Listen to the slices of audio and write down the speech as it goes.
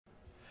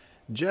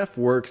Jeff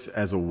works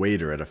as a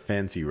waiter at a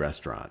fancy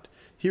restaurant.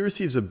 He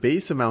receives a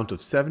base amount of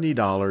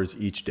 $70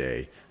 each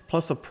day,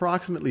 plus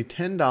approximately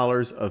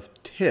 $10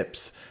 of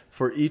tips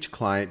for each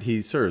client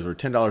he serves, or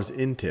 $10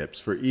 in tips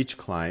for each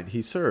client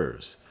he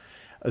serves.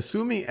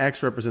 Assuming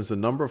X represents the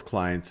number of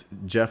clients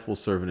Jeff will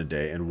serve in a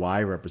day and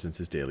Y represents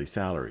his daily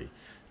salary.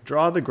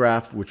 Draw the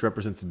graph which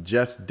represents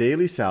Jeff's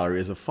daily salary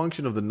as a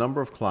function of the number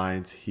of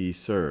clients he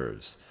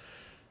serves.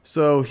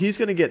 So he's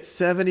going to get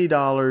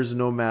 $70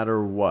 no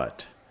matter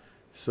what.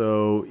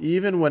 So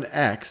even when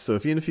X,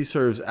 even if he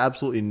serves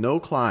absolutely no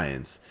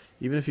clients,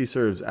 even if he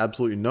serves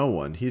absolutely no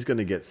one, he's going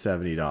to get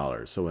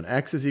 $70. So when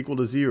X is equal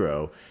to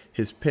 0,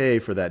 his pay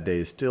for that day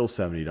is still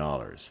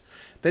 $70.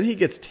 Then he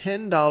gets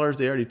 $10,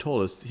 they already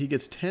told us, he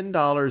gets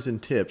 $10 in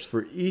tips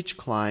for each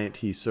client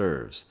he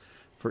serves.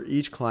 For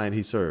each client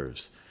he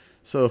serves.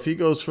 So if he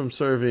goes from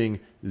serving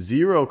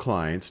 0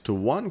 clients to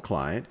 1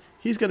 client,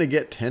 he's going to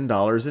get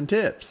 $10 in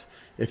tips.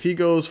 If he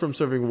goes from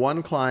serving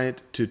 1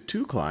 client to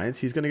 2 clients,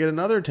 he's going to get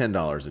another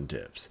 $10 in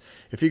tips.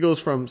 If he goes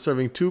from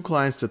serving 2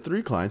 clients to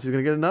 3 clients, he's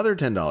going to get another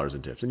 $10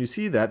 in tips. And you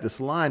see that this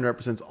line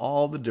represents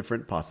all the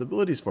different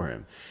possibilities for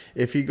him.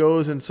 If he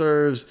goes and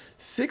serves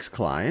 6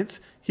 clients,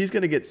 he's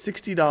going to get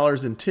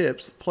 $60 in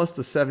tips plus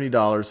the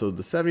 $70. So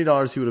the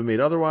 $70 he would have made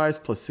otherwise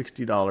plus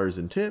 $60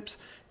 in tips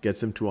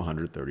gets him to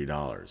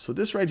 $130. So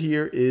this right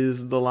here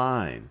is the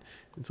line.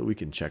 And so we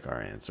can check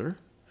our answer.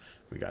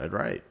 We got it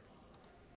right.